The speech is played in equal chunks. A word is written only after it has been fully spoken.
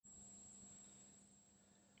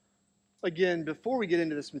again, before we get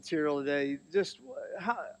into this material today,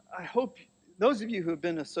 I hope those of you who have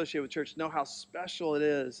been associated with church know how special it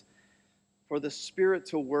is for the Spirit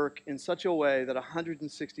to work in such a way that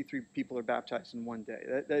 163 people are baptized in one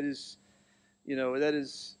day. That is,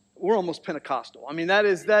 we're almost Pentecostal. I mean, that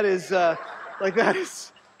is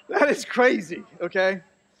crazy, okay?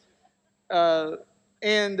 But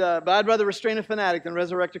I'd rather restrain a fanatic than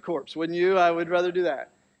resurrect a corpse, wouldn't you? I would rather do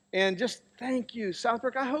that. And just thank you,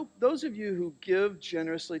 Southbrook. I hope those of you who give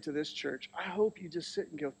generously to this church, I hope you just sit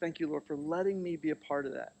and go, thank you, Lord, for letting me be a part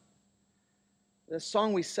of that. The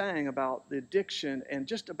song we sang about the addiction and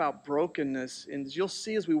just about brokenness, and as you'll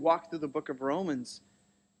see as we walk through the book of Romans,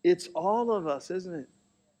 it's all of us, isn't it?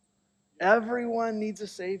 Everyone needs a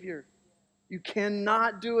Savior. You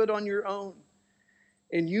cannot do it on your own.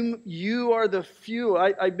 And you are the fuel.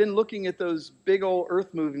 I've been looking at those big old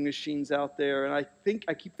earth-moving machines out there, and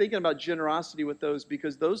I keep thinking about generosity with those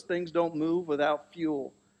because those things don't move without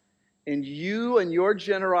fuel. And you and your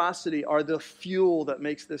generosity are the fuel that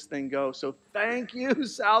makes this thing go. So thank you,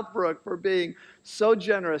 Southbrook, for being so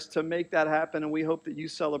generous to make that happen, and we hope that you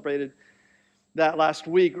celebrated that last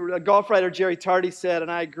week. Golf writer Jerry Tardy said,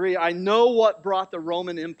 and I agree, I know what brought the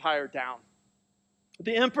Roman Empire down.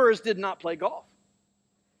 The emperors did not play golf.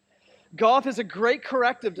 Golf is a great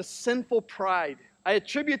corrective to sinful pride. I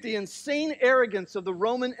attribute the insane arrogance of the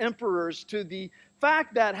Roman emperors to the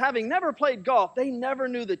fact that, having never played golf, they never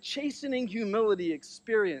knew the chastening humility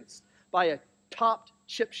experienced by a topped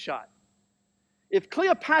chip shot. If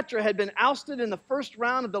Cleopatra had been ousted in the first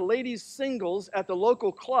round of the ladies' singles at the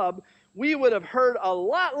local club, we would have heard a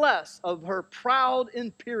lot less of her proud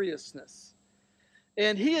imperiousness.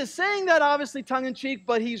 And he is saying that obviously tongue-in-cheek,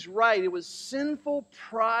 but he's right. It was sinful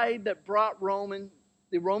pride that brought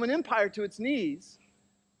the Roman Empire to its knees.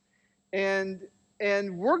 And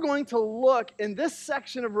we're going to look in this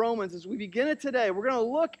section of Romans, as we begin it today, we're going to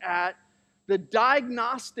look at the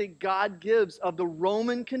diagnostic God gives of the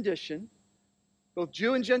Roman condition, both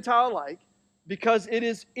Jew and Gentile alike, because it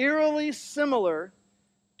is eerily similar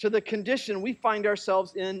to the condition we find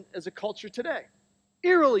ourselves in as a culture today.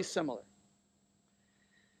 Eerily similar.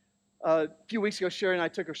 A few weeks ago, Sherry and I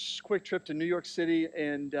took a quick trip to New York City,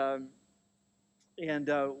 and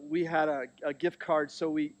we had a gift card, so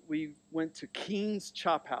we went to Keen's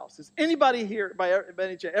Chop House. Has anybody here, by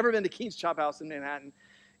any chance, ever been to Keen's Chop House in Manhattan?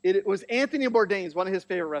 It was Anthony Bourdain's, one of his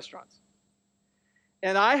favorite restaurants.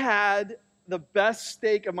 And I had the best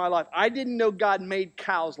steak of my life. I didn't know God made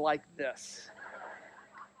cows like this.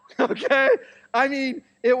 Okay? I mean,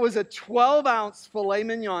 it was a 12-ounce filet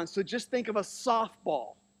mignon, so just think of a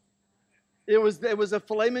softball. It was a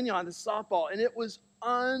filet mignon, the softball, and it was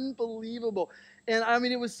unbelievable. And I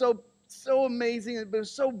mean, it was so amazing, but it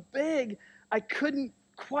was so big, I couldn't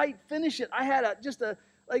quite finish it. I had a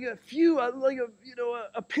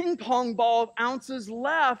ping pong ball of ounces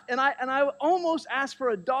left, and I almost asked for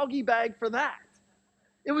a doggy bag for that.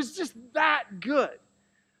 It was just that good.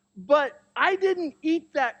 But I didn't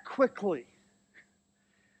eat that quickly.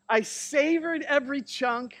 I savored every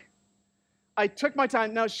chunk. I took my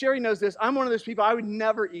time. Now, Sherry knows this. I'm one of those people, I would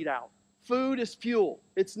never eat out. Food is fuel.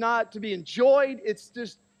 It's not to be enjoyed. It's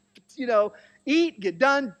just, eat, get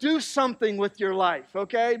done, do something with your life,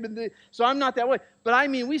 okay? So I'm not that way. But I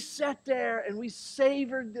mean, we sat there and we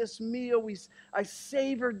savored this meal. I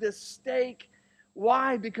savored this steak.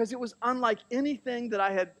 Why? Because it was unlike anything that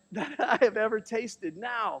I have ever tasted.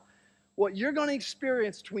 Now, what you're going to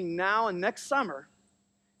experience between now and next summer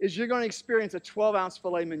is you're going to experience a 12-ounce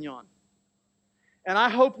filet mignon. And I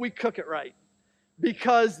hope we cook it right,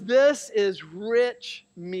 because this is rich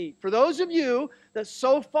meat. For those of you that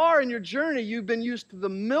so far in your journey you've been used to the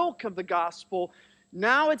milk of the gospel,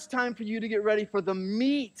 now it's time for you to get ready for the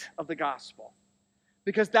meat of the gospel,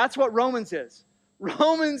 because that's what Romans is.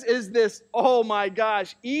 Romans is this, oh my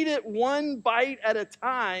gosh, eat it one bite at a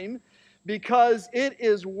time, because it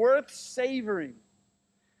is worth savoring.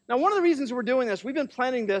 Now, one of the reasons we're doing this, we've been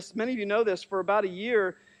planning this, many of you know this, for about a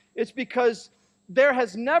year. It's because there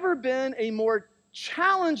has never been a more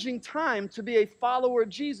challenging time to be a follower of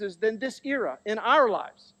Jesus than this era in our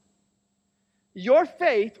lives. Your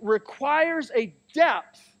faith requires a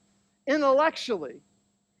depth intellectually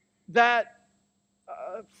that,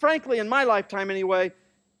 frankly, in my lifetime anyway,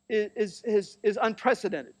 is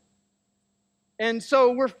unprecedented. And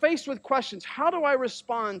so we're faced with questions. How do I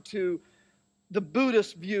respond to the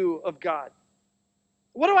Buddhist view of God?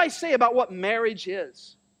 What do I say about what marriage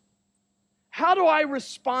is? How do I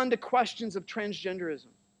respond to questions of transgenderism?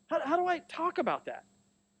 How do I talk about that?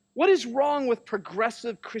 What is wrong with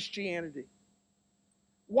progressive Christianity?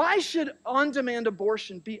 Why should on-demand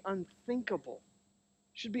abortion be unthinkable?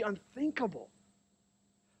 Should be unthinkable.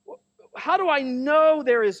 How do I know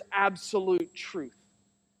there is absolute truth?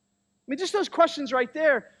 I mean, just those questions right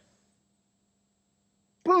there,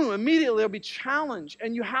 boom, immediately there'll be challenge.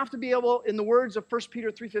 And you have to be able, in the words of 1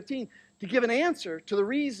 Peter 3:15, to give an answer to the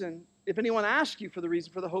reason, if anyone asks you for the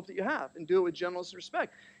reason for the hope that you have, and do it with gentleness and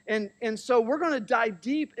respect. And so we're going to dive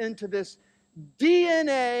deep into this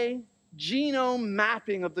DNA genome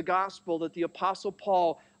mapping of the gospel that the Apostle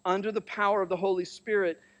Paul, under the power of the Holy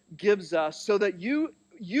Spirit, gives us so that you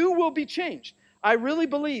will be changed. I really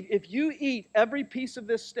believe if you eat every piece of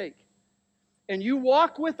this steak and you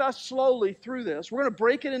walk with us slowly through this, we're going to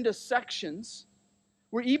break it into sections.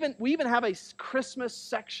 We even have a Christmas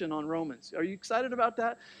section on Romans. Are you excited about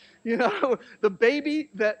that? You know, the baby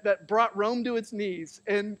that brought Rome to its knees.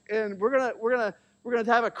 And we're gonna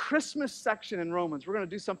have a Christmas section in Romans. We're gonna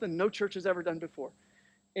do something no church has ever done before.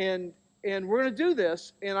 And we're gonna do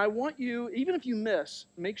this. And I want you, even if you miss,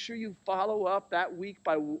 make sure you follow up that week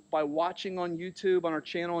by watching on YouTube, on our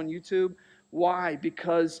channel on YouTube. Why?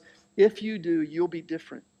 Because if you do, you'll be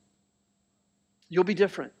different. You'll be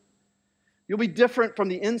different. You'll be different from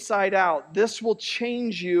the inside out. This will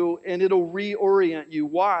change you and it'll reorient you.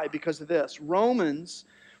 Why? Because of this. Romans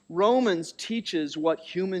teaches what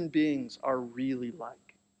human beings are really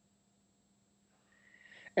like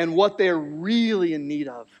and what they're really in need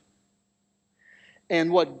of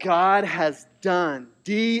and what God has done.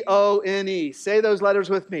 D-O-N-E. Say those letters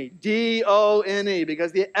with me. D-O-N-E.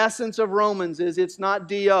 Because the essence of Romans is it's not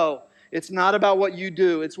D-O. It's not about what you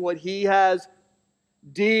do. It's what He has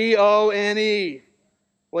D-O-N-E.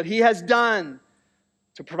 What He has done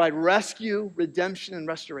to provide rescue, redemption, and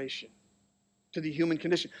restoration to the human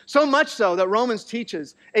condition. So much so that Romans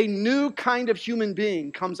teaches a new kind of human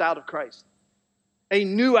being comes out of Christ. A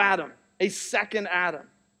new Adam. A second Adam.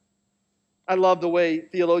 I love the way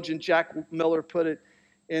theologian Jack Miller put it.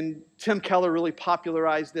 And Tim Keller really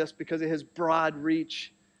popularized this because of his broad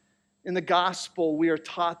reach. In the gospel, we are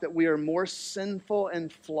taught that we are more sinful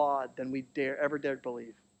and flawed than we ever dared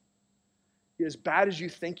believe. As bad as you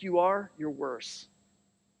think you are, you're worse.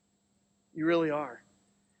 You really are.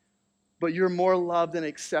 But you're more loved and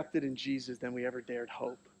accepted in Jesus than we ever dared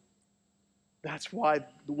hope. That's why,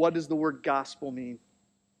 what does the word gospel mean?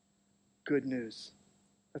 Good news.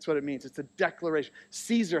 That's what it means. It's a declaration.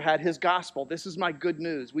 Caesar had his gospel. This is my good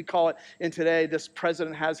news. We call it, and today this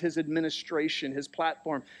president has his administration, his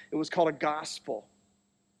platform. It was called a gospel.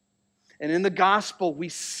 And in the gospel, we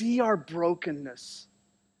see our brokenness.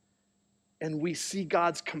 And we see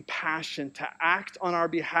God's compassion to act on our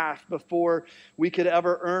behalf before we could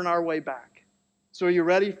ever earn our way back. So are you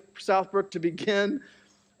ready, Southbrook, to begin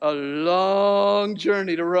a long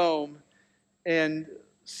journey to Rome and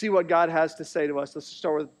see what God has to say to us? Let's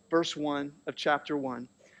start with verse 1 of chapter 1.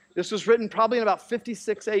 This was written probably in about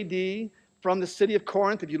 56 AD from the city of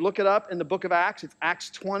Corinth. If you look it up in the book of Acts, it's Acts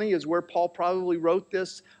 20 is where Paul probably wrote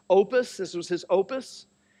this opus. This was his opus.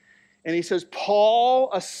 And he says, Paul,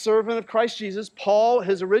 a servant of Christ Jesus. Paul,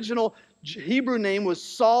 his original Hebrew name was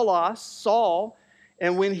Saul.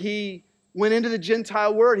 And when he went into the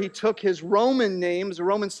Gentile world, he took his Roman name as a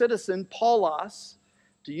Roman citizen, Paulos.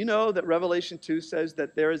 Do you know that Revelation 2 says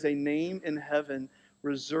that there is a name in heaven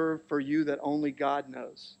reserved for you that only God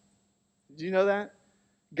knows? Did you know that?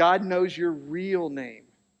 God knows your real name.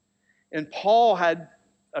 And Paul had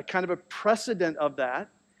a kind of a precedent of that.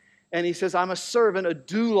 And he says, I'm a servant, a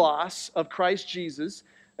doulos of Christ Jesus.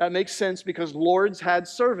 That makes sense because lords had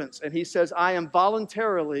servants. And he says, I am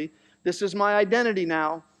voluntarily, this is my identity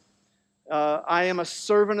now. I am a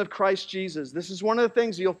servant of Christ Jesus. This is one of the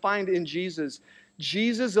things you'll find in Jesus.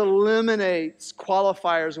 Jesus eliminates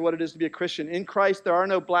qualifiers of what it is to be a Christian. In Christ, there are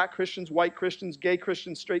no black Christians, white Christians, gay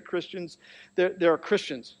Christians, straight Christians. There are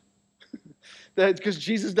Christians. Because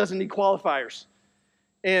Jesus doesn't need qualifiers.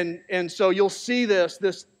 And so you'll see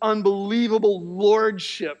this unbelievable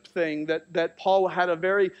lordship thing that Paul had a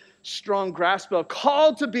very strong grasp of.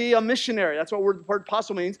 Called to be a missionary. That's what the word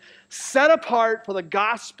apostle means. Set apart for the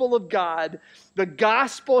gospel of God. The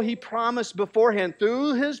gospel He promised beforehand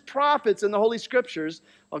through His prophets in the Holy Scriptures.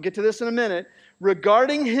 I'll get to this in a minute.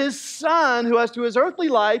 Regarding His Son, who as to His earthly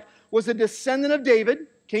life was a descendant of David.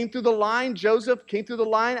 Came through the line, Joseph came through the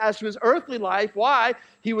line as to His earthly life. Why?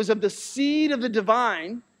 He was of the seed of the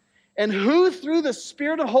divine, and who through the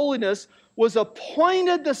Spirit of holiness was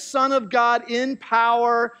appointed the Son of God in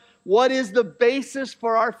power. What is the basis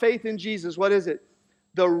for our faith in Jesus? What is it?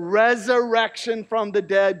 The resurrection from the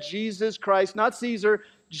dead, Jesus Christ, not Caesar.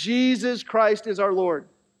 Jesus Christ is our Lord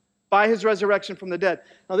by His resurrection from the dead.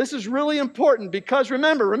 Now this is really important because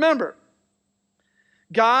remember,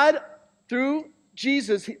 God through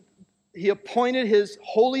Jesus, he appointed his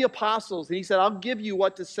holy apostles, and he said, I'll give you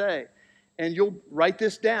what to say, and you'll write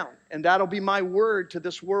this down, and that'll be my word to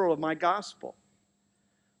this world of my gospel.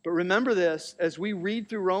 But remember this, as we read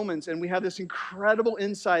through Romans and we have this incredible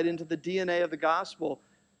insight into the DNA of the gospel,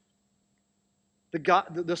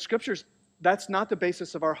 the scriptures, that's not the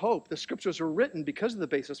basis of our hope. The scriptures were written because of the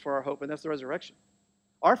basis for our hope, and that's the resurrection.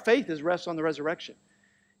 Our faith rests on the resurrection.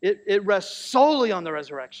 It rests solely on the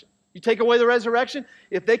resurrection. You take away the resurrection,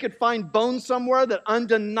 if they could find bones somewhere that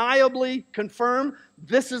undeniably confirm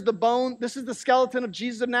this is the bone, this is the skeleton of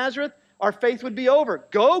Jesus of Nazareth, our faith would be over.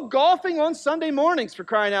 Go golfing on Sunday mornings, for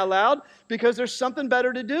crying out loud, because there's something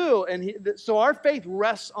better to do. And so our faith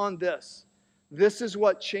rests on this. This is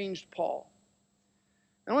what changed Paul.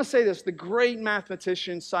 I want to say this. The great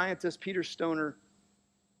mathematician, scientist, Peter Stoner,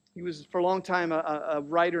 he was for a long time a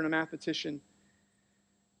writer and a mathematician.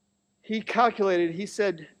 He calculated, he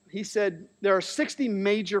said there are 60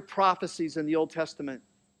 major prophecies in the Old Testament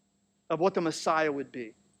of what the Messiah would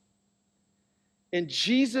be. And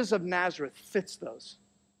Jesus of Nazareth fits those.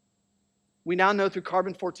 We now know through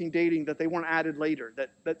carbon-14 dating that they weren't added later,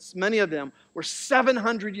 that many of them were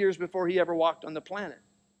 700 years before he ever walked on the planet.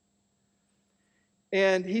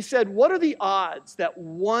 And he said, what are the odds that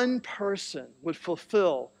one person would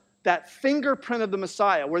fulfill that fingerprint of the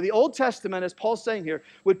Messiah, where the Old Testament, as Paul's saying here,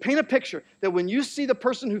 would paint a picture that when you see the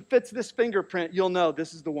person who fits this fingerprint, you'll know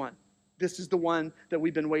this is the one. This is the one that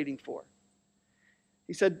we've been waiting for.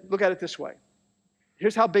 He said, look at it this way.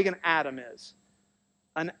 Here's how big an atom is.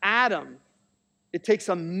 An atom, it takes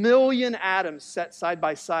 1 million atoms set side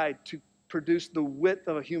by side to produce the width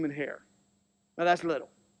of a human hair. Now that's little.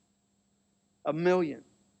 1 million.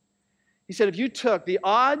 He said if you took the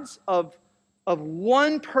odds of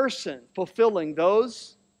one person fulfilling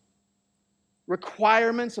those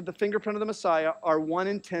requirements of the fingerprint of the Messiah are 1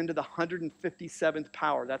 in 10 to the 157th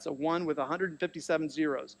power. That's a 1 with 157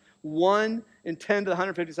 zeros. 1 in 10 to the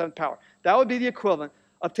 157th power. That would be the equivalent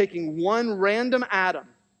of taking one random atom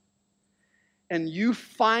and you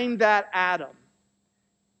find that atom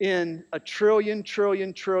in a trillion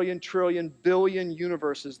billion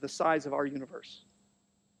universes the size of our universe.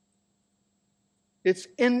 It's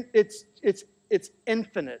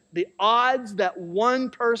infinite. The odds that one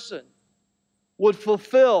person would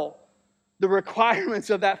fulfill the requirements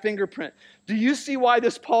of that fingerprint. Do you see why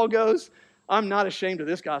this Paul goes, I'm not ashamed of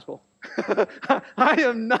this gospel. I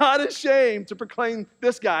am not ashamed to proclaim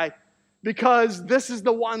this guy because this is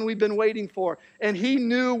the one we've been waiting for. And he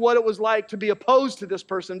knew what it was like to be opposed to this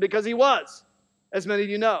person because he was, as many of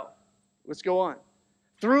you know. Let's go on.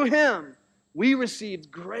 Through him, we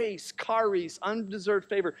received grace, charis, undeserved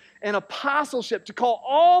favor, and apostleship to call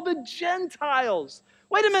all the Gentiles.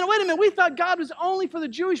 Wait a minute. We thought God was only for the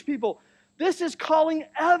Jewish people. This is calling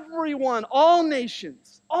everyone, all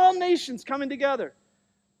nations coming together.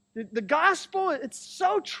 The gospel, it's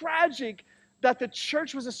so tragic that the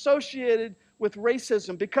church was associated with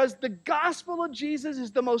racism because the gospel of Jesus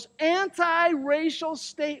is the most anti-racial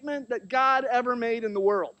statement that God ever made in the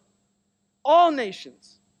world. All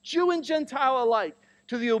nations, Jew and Gentile alike,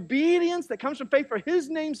 to the obedience that comes from faith for his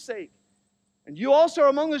name's sake. And you also are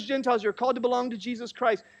among those Gentiles who are called to belong to Jesus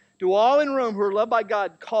Christ. To all in Rome who are loved by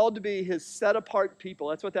God, called to be his set-apart people.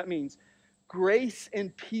 That's what that means. Grace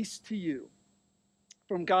and peace to you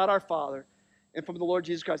from God our Father and from the Lord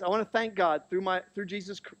Jesus Christ. I want to thank God through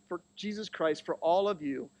Jesus Christ for all of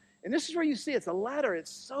you. And this is where you see it's a letter.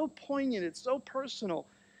 It's so poignant. It's so personal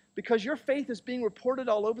because your faith is being reported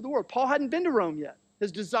all over the world. Paul hadn't been to Rome yet.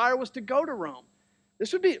 His desire was to go to Rome.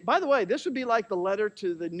 This would be, by the way, this would be like the letter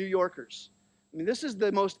to the New Yorkers. I mean, this is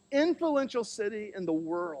the most influential city in the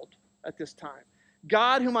world at this time.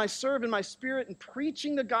 God, whom I serve in my spirit in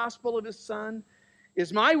preaching the gospel of his Son,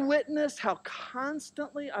 is my witness how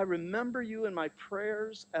constantly I remember you in my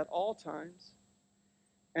prayers at all times.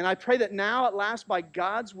 And I pray that now at last by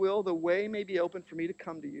God's will the way may be open for me to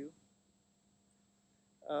come to you.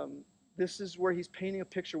 This is where he's painting a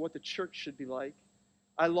picture of what the church should be like.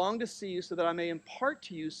 I long to see you so that I may impart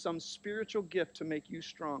to you some spiritual gift to make you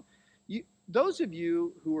strong. Those of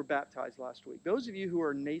you who were baptized last week, those of you who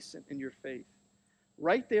are nascent in your faith,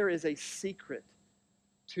 right there is a secret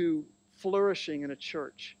to flourishing in a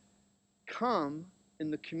church. Come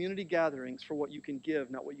in the community gatherings for what you can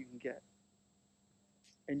give, not what you can get.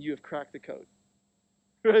 And you have cracked the code.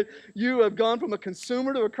 Right? You have gone from a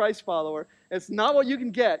consumer to a Christ follower. It's not what you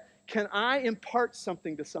can get. Can I impart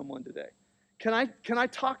something to someone today? Can I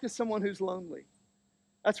talk to someone who's lonely?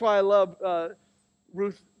 That's why I love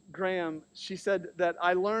Ruth Graham. She said that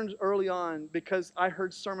I learned early on, because I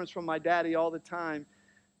heard sermons from my daddy all the time,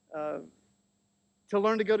 to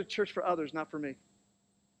learn to go to church for others, not for me.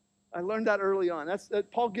 I learned that early on.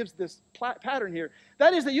 Paul gives this pattern here.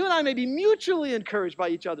 That is that you and I may be mutually encouraged by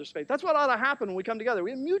each other's faith. That's what ought to happen when we come together.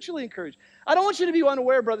 We are mutually encouraged. I don't want you to be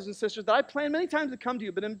unaware, brothers and sisters, that I planned many times to come to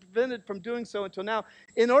you, but am prevented from doing so until now,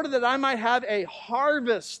 in order that I might have a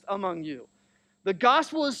harvest among you. The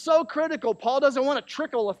gospel is so critical. Paul doesn't want a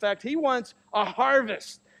trickle effect. He wants a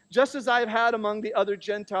harvest. Just as I've had among the other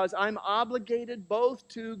Gentiles, I'm obligated both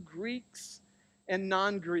to Greeks and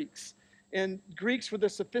non-Greeks. And Greeks were the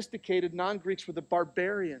sophisticated, non-Greeks were the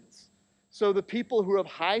barbarians. So the people who are of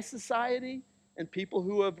high society and people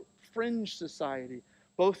who have fringe society,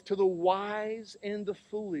 both to the wise and the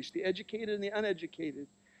foolish, the educated and the uneducated.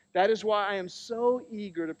 That is why I am so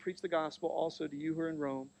eager to preach the gospel also to you who are in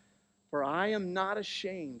Rome, for I am not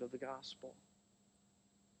ashamed of the gospel,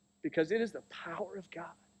 because it is the power of God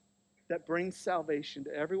that brings salvation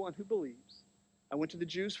to everyone who believes. I went to the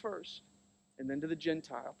Jews first, and then to the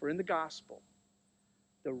Gentile. For in the gospel,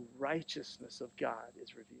 the righteousness of God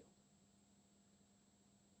is revealed.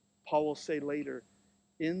 Paul will say later,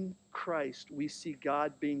 in Christ we see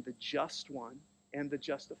God being the just one and the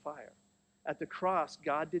justifier. At the cross,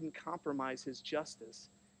 God didn't compromise his justice.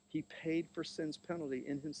 He paid for sin's penalty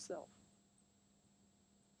in himself.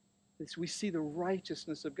 We see the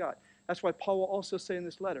righteousness of God. That's why Paul will also say in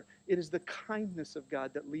this letter, it is the kindness of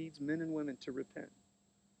God that leads men and women to repent.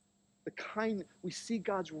 We see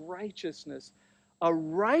God's righteousness, a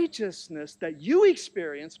righteousness that you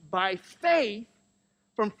experience by faith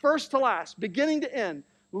from first to last, beginning to end,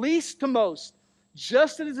 least to most,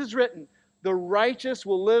 just as it is written, the righteous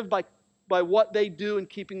will live by what they do in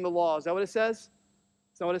keeping the law. Is that what it says?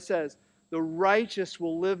 That's not what it says. The righteous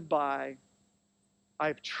will live by,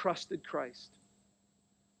 I've trusted Christ.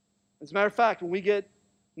 As a matter of fact, when we get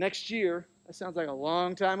next year, that sounds like a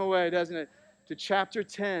long time away, doesn't it? To chapter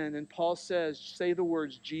 10, and Paul says, say the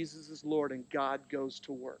words, Jesus is Lord, and God goes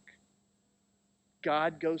to work.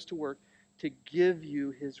 God goes to work to give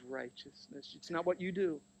you his righteousness. It's not what you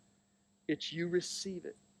do. It's you receive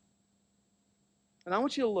it. And I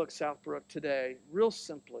want you to look, Southbrook, today, real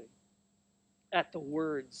simply, at the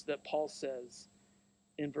words that Paul says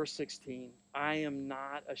in verse 16. I am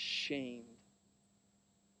not ashamed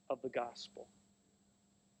of the gospel.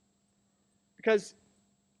 Because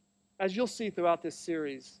as you'll see throughout this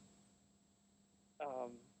series,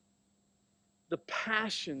 the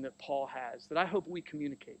passion that Paul has, that I hope we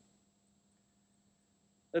communicate,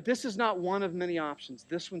 that this is not one of many options.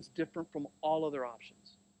 This one's different from all other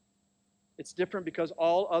options. It's different because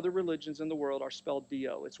all other religions in the world are spelled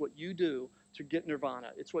D-O. It's what you do to get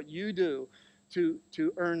nirvana. It's what you do to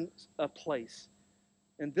earn a place.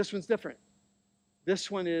 And this one's different. This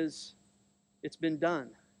one is, it's been done.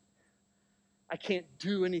 I can't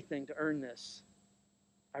do anything to earn this.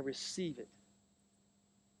 I receive it.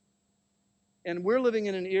 And we're living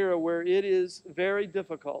in an era where it is very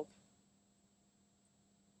difficult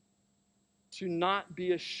to not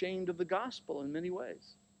be ashamed of the gospel in many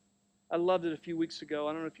ways. I loved it a few weeks ago.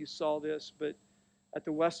 I don't know if you saw this, but at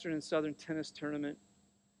the Western and Southern Tennis Tournament,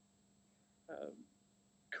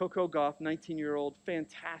 Coco Gauff, 19-year-old,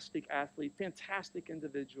 fantastic athlete, fantastic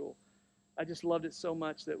individual. I just loved it so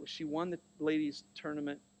much that she won the ladies'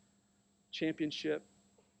 tournament championship.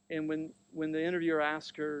 And when the interviewer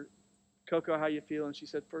asked her, Coco, how you feeling? She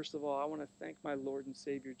said, first of all, I want to thank my Lord and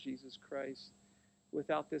Savior, Jesus Christ.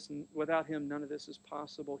 Without him, none of this is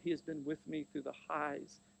possible. He has been with me through the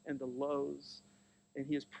highs and the lows, and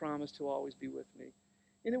he has promised to always be with me.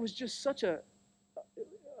 And it was just such a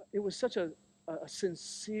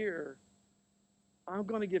sincere, I'm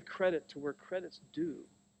going to give credit to where credit's due.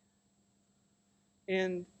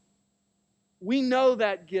 And we know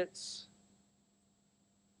that gets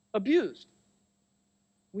abused.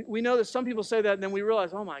 We know that some people say that, and then we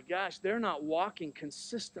realize, oh my gosh, they're not walking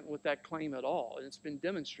consistent with that claim at all, and it's been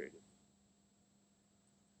demonstrated.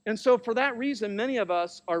 And so for that reason, many of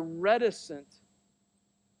us are reticent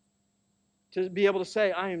to be able to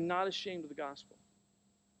say, I am not ashamed of the gospel.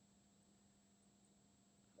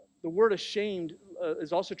 The word ashamed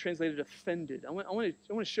is also translated offended. I want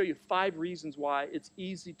to show you 5 reasons why it's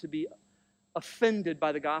easy to be offended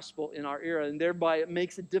by the gospel in our era, and thereby it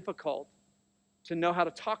makes it difficult to know how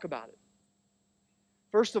to talk about it.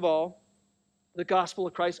 First of all, the gospel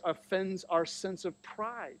of Christ offends our sense of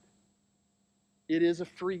pride. It is a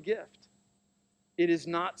free gift. It is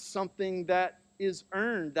not something that is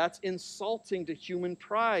earned. That's insulting to human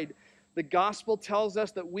pride. The gospel tells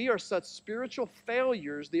us that we are such spiritual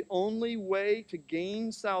failures. The only way to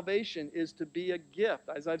gain salvation is to be a gift.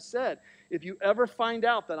 As I've said, if you ever find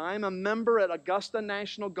out that I'm a member at Augusta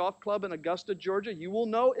National Golf Club in Augusta, Georgia, you will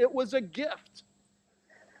know it was a gift.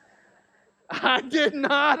 I did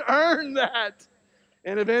not earn that.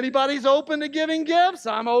 And if anybody's open to giving gifts,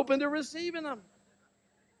 I'm open to receiving them.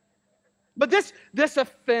 But this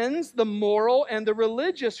offends the moral and the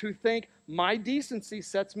religious who think my decency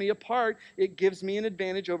sets me apart. It gives me an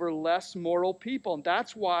advantage over less moral people. And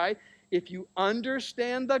that's why if you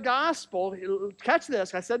understand the gospel, catch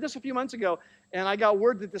this. I said this a few months ago, and I got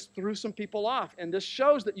word that this threw some people off. And this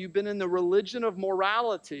shows that you've been in the religion of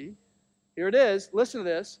morality. Here it is. Listen to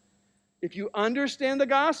this. If you understand the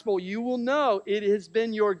gospel, you will know it has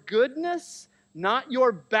been your goodness, not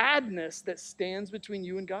your badness, that stands between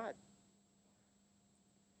you and God.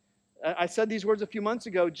 I said these words a few months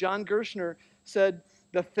ago. John Gershner said,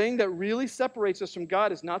 the thing that really separates us from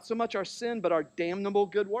God is not so much our sin, but our damnable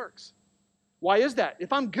good works. Why is that?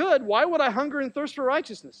 If I'm good, why would I hunger and thirst for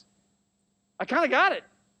righteousness? I kind of got it.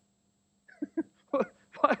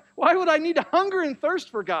 Why would I need to hunger and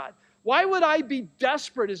thirst for God? Why would I be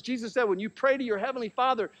desperate, as Jesus said, when you pray to your Heavenly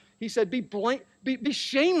Father, He said, be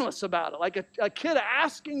shameless about it, like a kid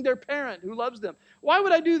asking their parent who loves them. Why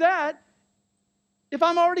would I do that if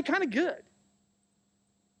I'm already kind of good?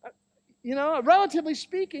 You know, relatively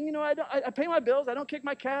speaking, you know, I pay my bills, I don't kick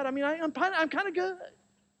my cat. I mean, I'm kind of good.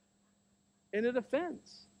 And it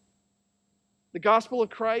offends. The gospel of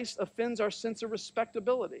Christ offends our sense of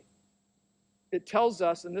respectability. It tells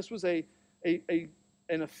us, and this was an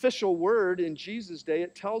official word in Jesus' day,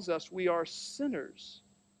 it tells us we are sinners.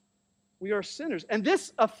 We are sinners. And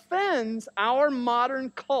this offends our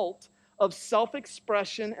modern cult of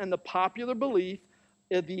self-expression and the popular belief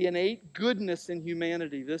of the innate goodness in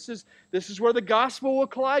humanity. This is where the gospel will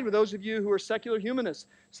collide with those of you who are secular humanists.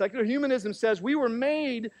 Secular humanism says we were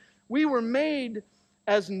made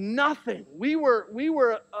as nothing. We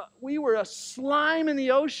were a slime in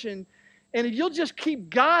the ocean, and if you'll just keep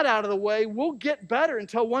God out of the way, we'll get better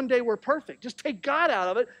until one day we're perfect. Just take God out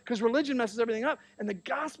of it, because religion messes everything up. And the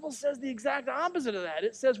gospel says the exact opposite of that.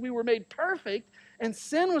 It says we were made perfect, and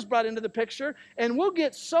sin was brought into the picture, and we'll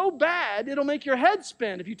get so bad it'll make your head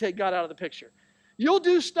spin if you take God out of the picture. You'll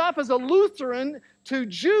do stuff as a Lutheran to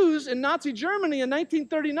Jews in Nazi Germany in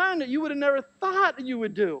 1939 that you would have never thought that you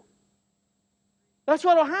would do. That's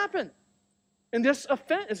what will happen. And this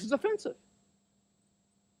is offensive.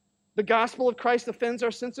 The gospel of Christ offends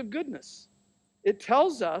our sense of goodness. It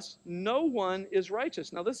tells us no one is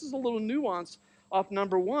righteous. Now, this is a little nuance off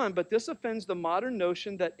number one, but this offends the modern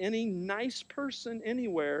notion that any nice person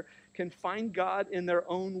anywhere can find God in their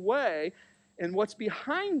own way. And what's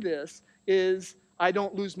behind this is I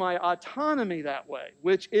don't lose my autonomy that way,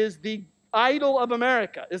 which is the idol of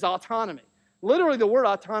America, is autonomy. Literally, the word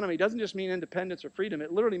autonomy doesn't just mean independence or freedom.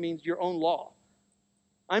 It literally means your own law.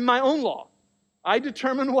 I'm my own law. I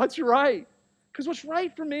determine what's right. Because what's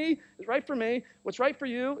right for me is right for me. What's right for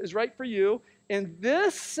you is right for you. In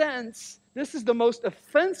this sense, this is the most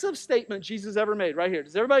offensive statement Jesus ever made right here.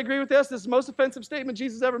 Does everybody agree with this? This is the most offensive statement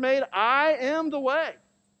Jesus ever made. I am the way.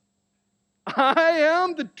 I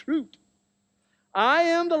am the truth. I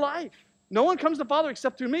am the life. No one comes to the Father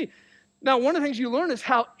except through me. Now, one of the things you learn is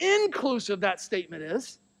how inclusive that statement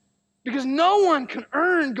is. Because no one can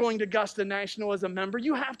earn going to Augusta National as a member.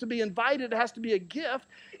 You have to be invited. It has to be a gift.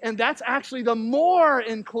 And that's actually the more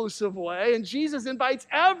inclusive way. And Jesus invites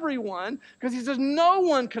everyone because He says no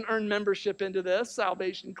one can earn membership into this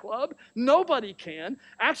salvation club. Nobody can.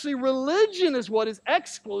 Actually, religion is what is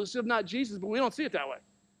exclusive, not Jesus. But we don't see it that way.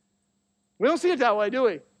 We don't see it that way, do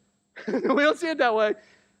we? We don't see it that way.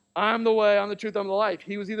 I'm the way, I'm the truth, I'm the life.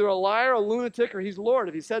 He was either a liar, a lunatic, or He's Lord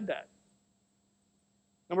if He said that.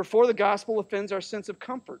 Number 4, the gospel offends our sense of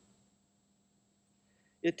comfort.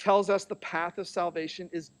 It tells us the path of salvation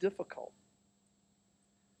is difficult.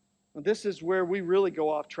 Now, this is where we really go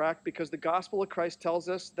off track, because the gospel of Christ tells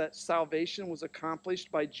us that salvation was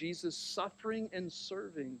accomplished by Jesus suffering and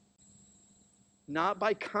serving, not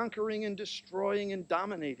by conquering and destroying and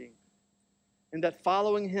dominating. And that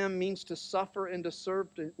following Him means to suffer and to serve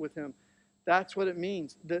with Him. That's what it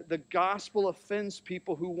means. The gospel offends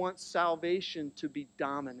people who want salvation to be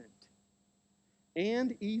dominant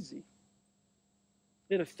and easy.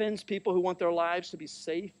 It offends people who want their lives to be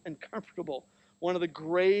safe and comfortable. One of the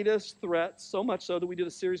greatest threats, so much so that we did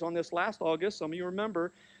a series on this last August, some of you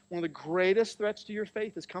remember, one of the greatest threats to your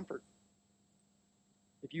faith is comfort.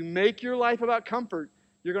 If you make your life about comfort,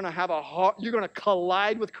 you're going to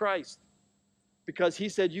collide with Christ, because He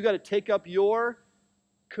said you got to take up your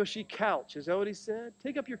cushy couch. Is that what He said?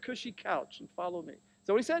 Take up your cushy couch and follow me. Is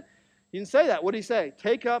that what He said? He didn't say that. What did He say?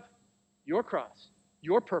 Take up your cross,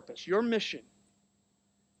 your purpose, your mission.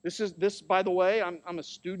 This, by the way, I'm a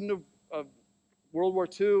student of World War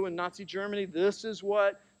II and Nazi Germany. This is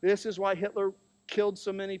why Hitler killed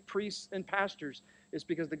so many priests and pastors is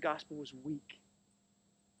because the gospel was weak.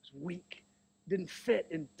 It was weak. Didn't fit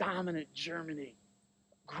in dominant Germany.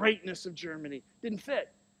 Greatness of Germany. Didn't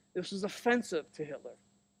fit. This was offensive to Hitler.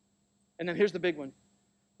 And then here's the big one.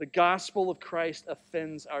 The gospel of Christ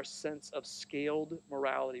offends our sense of scaled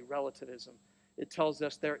morality, relativism. It tells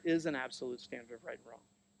us there is an absolute standard of right and wrong.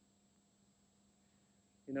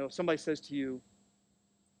 You know, if somebody says to you,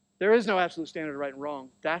 there is no absolute standard of right and wrong,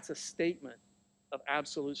 that's a statement of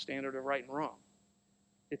absolute standard of right and wrong.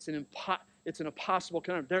 It's an impossible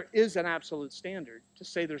conundrum. There is an absolute standard. To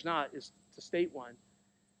say there's not is to state one.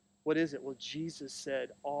 What is it? Well, Jesus said,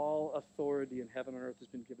 all authority in heaven and earth has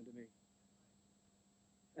been given to me.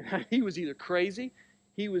 And he was either crazy,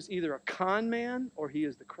 he was either a con man, or he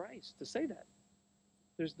is the Christ to say that.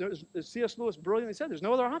 There's C.S. Lewis brilliantly said there's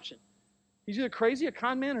no other option. He's either crazy, a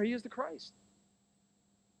con man, or he is the Christ.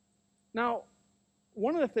 Now,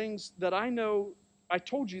 one of the things that I know, I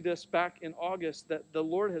told you this back in August, that the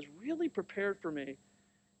Lord has really prepared for me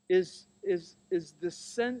is the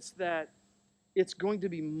sense that it's going to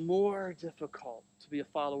be more difficult to be a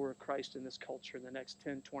follower of Christ in this culture in the next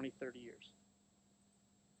 10, 20, 30 years.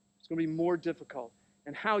 It's going to be more difficult.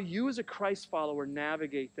 And how you as a Christ follower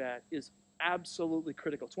navigate that is absolutely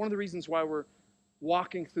critical. It's one of the reasons why we're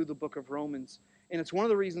walking through the book of Romans. And it's one of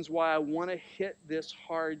the reasons why I want to hit this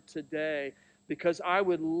hard today, because I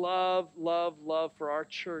would love, love, love for our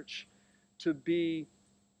church to be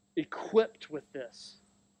equipped with this.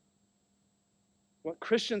 What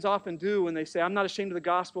Christians often do when they say, I'm not ashamed of the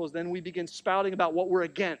gospel, is then we begin spouting about what we're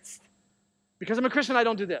against. Because I'm a Christian, I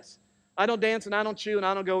don't do this. I don't dance and I don't chew and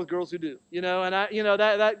I don't go with girls who do. You know, and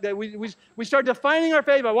we start defining our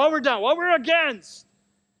faith by what we're done, what we're against.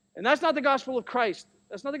 And that's not the gospel of Christ.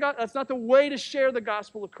 That's not the way to share the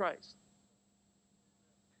gospel of Christ.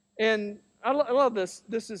 And I love this.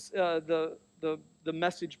 This is the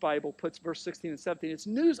Message Bible puts verse 16 and 17. It's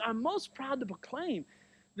news I'm most proud to proclaim.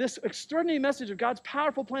 This extraordinary message of God's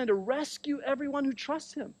powerful plan to rescue everyone who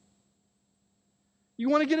trusts him. You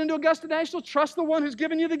want to get into Augusta National? Trust the one who's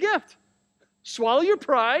given you the gift. Swallow your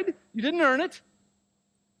pride. You didn't earn it.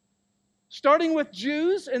 Starting with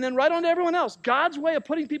Jews and then right on to everyone else. God's way of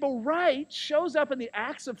putting people right shows up in the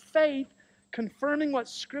acts of faith, confirming what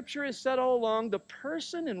Scripture has said all along. The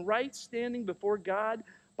person in right standing before God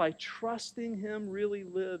by trusting him really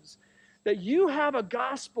lives. That you have a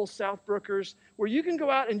gospel, Southbrookers, where you can go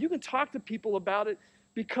out and you can talk to people about it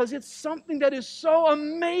because it's something that is so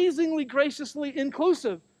amazingly graciously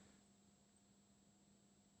inclusive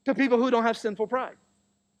to people who don't have sinful pride.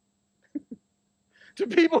 To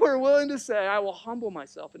people who are willing to say, I will humble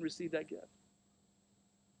myself and receive that gift.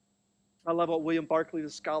 I love what William Barclay, the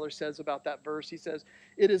scholar, says about that verse. He says,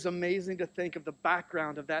 it is amazing to think of the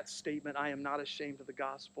background of that statement, I am not ashamed of the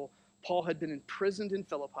gospel. Paul had been imprisoned in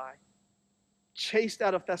Philippi, chased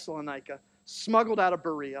out of Thessalonica, smuggled out of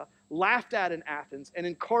Berea, laughed at in Athens, and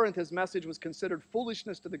in Corinth his message was considered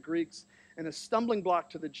foolishness to the Greeks and a stumbling block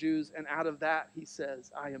to the Jews, and out of that he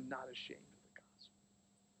says, I am not ashamed of the gospel.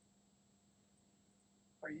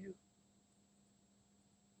 Are you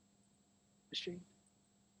ashamed?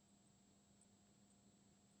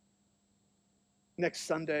 Next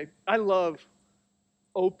Sunday, I love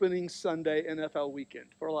opening Sunday NFL weekend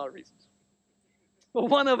for a lot of reasons. But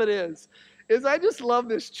one of it is I just love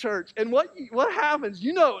this church. And what happens,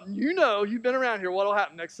 you know, you've been around here, what will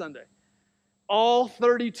happen next Sunday? All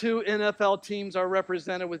 32 NFL teams are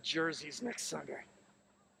represented with jerseys next Sunday.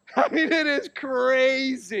 I mean, it is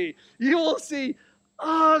crazy. You will see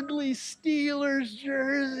ugly Steelers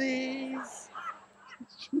jerseys.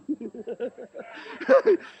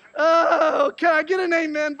 Oh, can I get an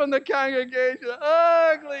amen from the congregation?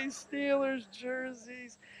 Ugly Steelers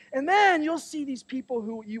jerseys. And then you'll see these people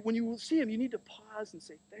who, when you see them, you need to pause and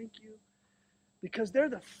say, thank you. Because they're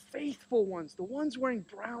the faithful ones. The ones wearing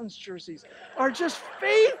Browns jerseys are just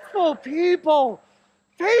faithful people.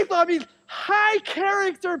 Faithful, I mean, high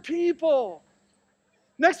character people.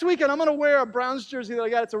 Next weekend, I'm going to wear a Browns jersey that I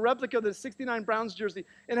got. It's a replica of the 69 Browns jersey.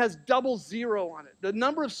 It has 00 on it. The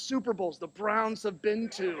number of Super Bowls the Browns have been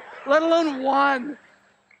to, let alone one.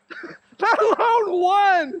 Let alone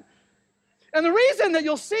one. And the reason that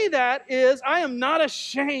you'll see that is I am not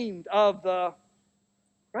ashamed of the,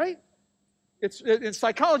 right? In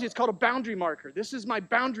psychology, it's called a boundary marker. This is my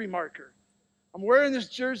boundary marker. I'm wearing this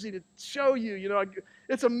jersey to show you,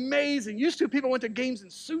 it's amazing. Used to, people went to games in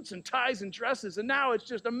suits and ties and dresses, and now it's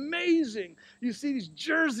just amazing. You see these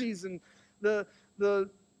jerseys and the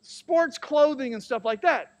sports clothing and stuff like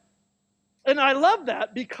that. And I love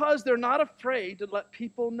that because they're not afraid to let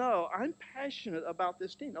people know, I'm passionate about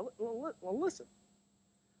this team. Now, well, listen.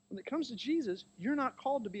 When it comes to Jesus, you're not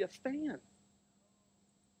called to be a fan.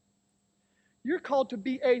 You're called to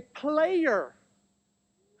be a player.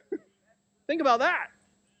 Think about that.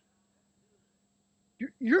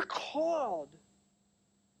 You're called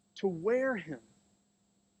to wear him.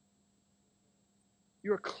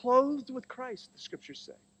 You're clothed with Christ, the scriptures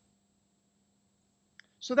say.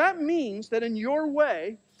 So that means that in your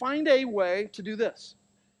way, find a way to do this.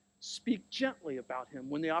 Speak gently about him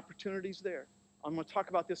when the opportunity's there. I'm going to talk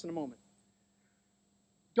about this in a moment.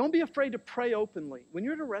 Don't be afraid to pray openly. When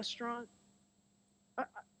you're at a restaurant,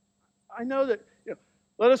 I know that,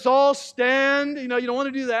 let us all stand. You don't want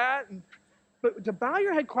to do that. But to bow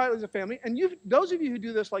your head quietly as a family, and those of you who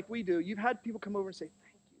do this like we do, you've had people come over and say,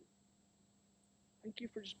 thank you. Thank you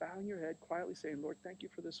for just bowing your head, quietly saying, Lord, thank you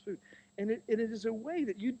for this food. And it is a way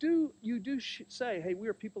that you do say, hey, we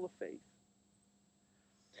are people of faith.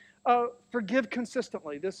 Forgive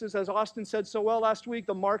consistently. This is, as Austin said so well last week,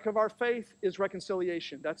 the mark of our faith is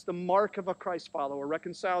reconciliation. That's the mark of a Christ follower.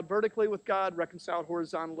 Reconciled vertically with God, reconciled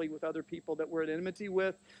horizontally with other people that we're at enmity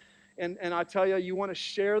with. And I tell you, you want to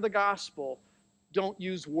share the gospel, don't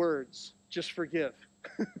use words. Just forgive.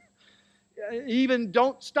 Even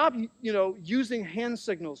don't stop, using hand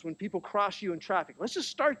signals when people cross you in traffic. Let's just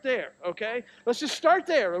start there, okay? Let's just start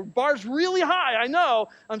there. The bar's really high. I know.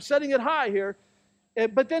 I'm setting it high here.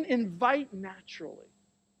 But then invite naturally.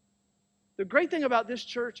 The great thing about this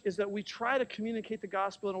church is that we try to communicate the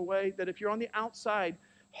gospel in a way that if you're on the outside,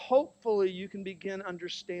 hopefully you can begin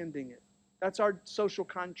understanding it. That's our social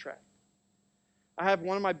contract. I have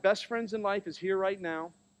one of my best friends in life is here right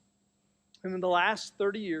now. And in the last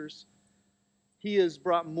 30 years, he has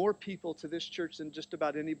brought more people to this church than just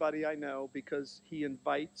about anybody I know because he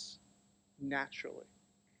invites naturally.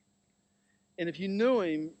 And if you knew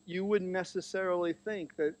him, you wouldn't necessarily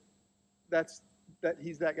think that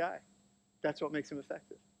he's that guy. That's what makes him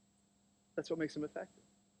effective. That's what makes him effective.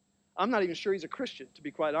 I'm not even sure he's a Christian, to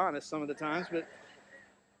be quite honest, some of the times,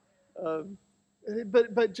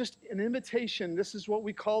 but just an invitation. This is what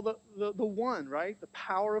we call the one, right? The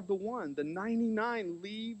power of the one. The 99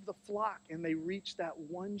 leave the flock and they reach that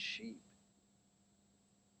one sheep.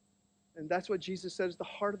 And that's what Jesus said is the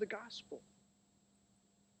heart of the gospel.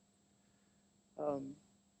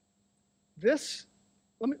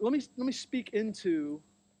 Let me speak into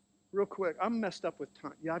real quick. I'm messed up with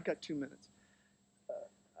time. Yeah, I've got 2 minutes.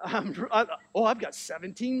 I've got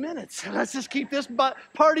 17 minutes. Let's just keep this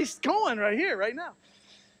party going right here, right now.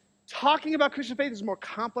 Talking about Christian faith is more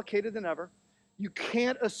complicated than ever. You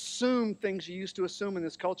can't assume things you used to assume in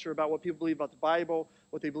this culture about what people believe about the Bible,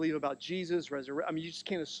 what they believe about Jesus, resurrection. You just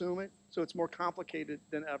can't assume it. So it's more complicated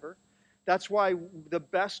than ever. That's why the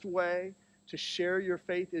best way to share your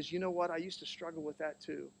faith is, I used to struggle with that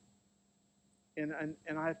too. And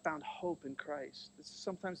I have found hope in Christ. This is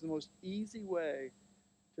sometimes the most easy way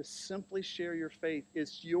to simply share your faith.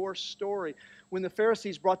 It's your story. When the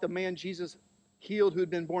Pharisees brought the man Jesus healed who had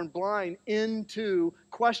been born blind in to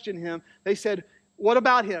question him, they said, what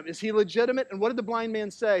about him? Is he legitimate? And what did the blind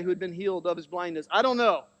man say who had been healed of his blindness? I don't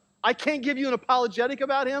know. I can't give you an apologetic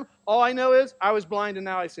about him. All I know is I was blind and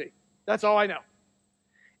now I see. That's all I know.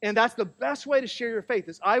 And that's the best way to share your faith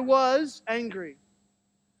is I was angry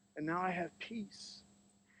and now I have peace.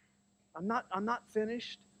 I'm not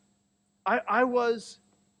finished. I was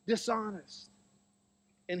dishonest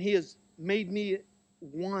and he has made me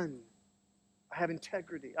one. I have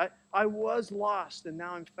integrity. I was lost and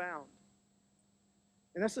now I'm found.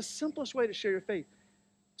 And that's the simplest way to share your faith.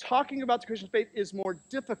 Talking about the Christian faith is more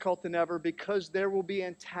difficult than ever because there will be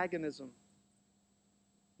antagonism.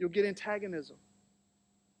 You'll get antagonism.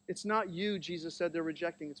 It's not you, Jesus said, they're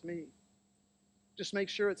rejecting. It's me. Just make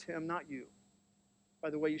sure it's him, not you, by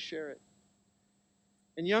the way you share it.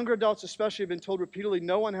 And younger adults especially have been told repeatedly,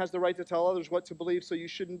 no one has the right to tell others what to believe, so you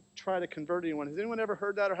shouldn't try to convert anyone. Has anyone ever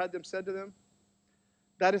heard that or had them said to them?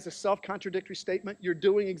 That is a self-contradictory statement. You're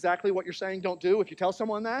doing exactly what you're saying don't do if you tell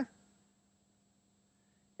someone that.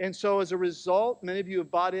 And so as a result, many of you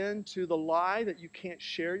have bought into the lie that you can't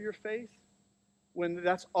share your faith when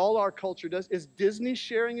that's all our culture does. Is Disney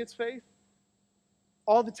sharing its faith?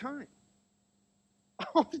 All the time.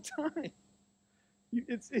 All the time.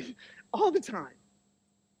 It's all the time.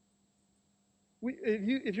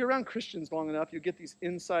 If you're around Christians long enough, you get these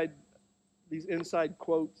inside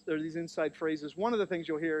quotes or these inside phrases. One of the things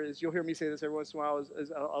you'll hear me say this every once in a while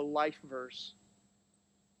is a life verse.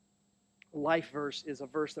 A life verse is a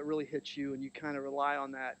verse that really hits you and you kind of rely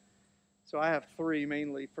on that. So I have three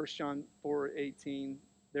mainly. 1 John 4:18,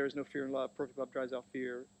 there is no fear in love. Perfect love drives out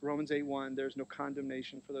fear. Romans 8:1, there is no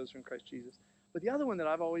condemnation for those who are in Christ Jesus. But the other one that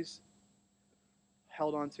I've always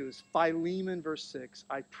held on to is Philemon, verse 6.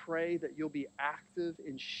 I pray that you'll be active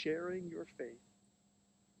in sharing your faith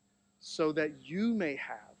so that you may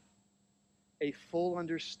have a full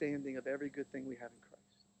understanding of every good thing we have in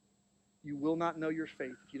Christ. You will not know your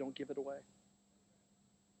faith if you don't give it away.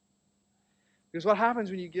 Because what happens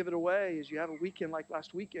when you give it away is you have a weekend like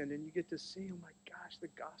last weekend and you get to see, oh my gosh, the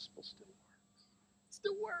gospel still works. It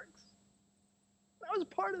still works. I was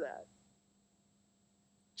a part of that.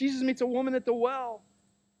 Jesus meets a woman at the well,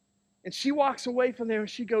 and she walks away from there and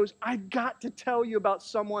she goes, I've got to tell you about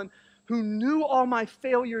someone who knew all my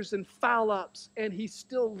failures and foul-ups, and he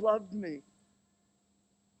still loved me.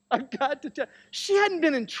 I've got to tell. She hadn't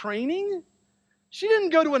been in training. She didn't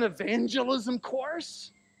go to an evangelism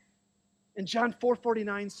course. And John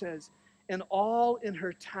 4:49 says, and all in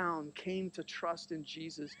her town came to trust in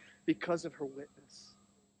Jesus because of her witness.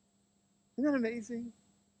 Isn't that amazing?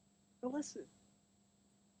 Now listen,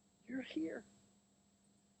 you're here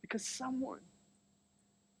because someone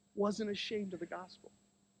wasn't ashamed of the gospel.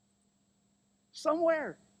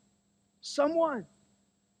 Somewhere, someone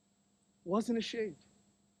wasn't ashamed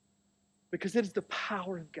because it is the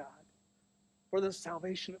power of God for the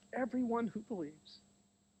salvation of everyone who believes.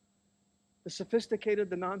 The sophisticated,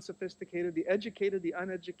 the non-sophisticated, the educated, the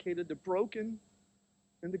uneducated, the broken,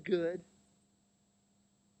 and the good.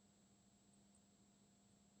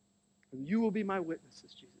 And you will be my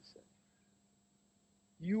witnesses, Jesus said.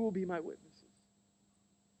 You will be my witnesses.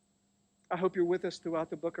 I hope you're with us throughout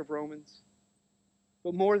the book of Romans.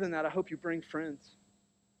 But more than that, I hope you bring friends.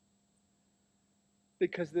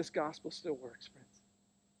 Because this gospel still works, friends.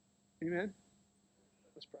 Amen?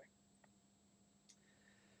 Let's pray.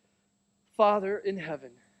 Father in heaven,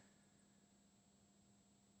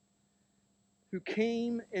 who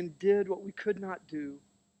came and did what we could not do,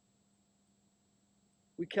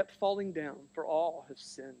 we kept falling down, for all have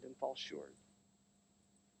sinned and fall short.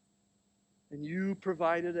 And you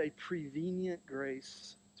provided a prevenient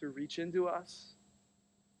grace to reach into us,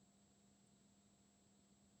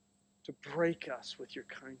 to break us with your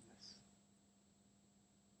kindness.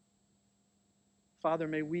 Father,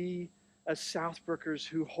 may we, as Southbrookers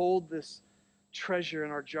who hold this treasure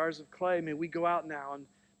in our jars of clay, may we go out now and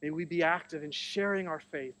may we be active in sharing our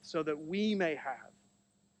faith so that we may have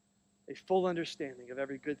a full understanding of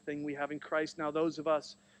every good thing we have in Christ. Now, those of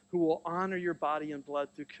us who will honor your body and blood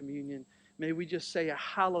through communion, may we just say a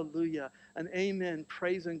hallelujah, an amen,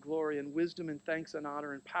 praise and glory and wisdom and thanks and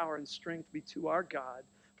honor and power and strength be to our God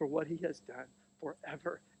for what he has done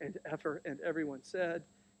forever and ever. And everyone said,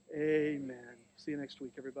 amen. See you next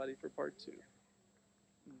week, everybody, for part 2.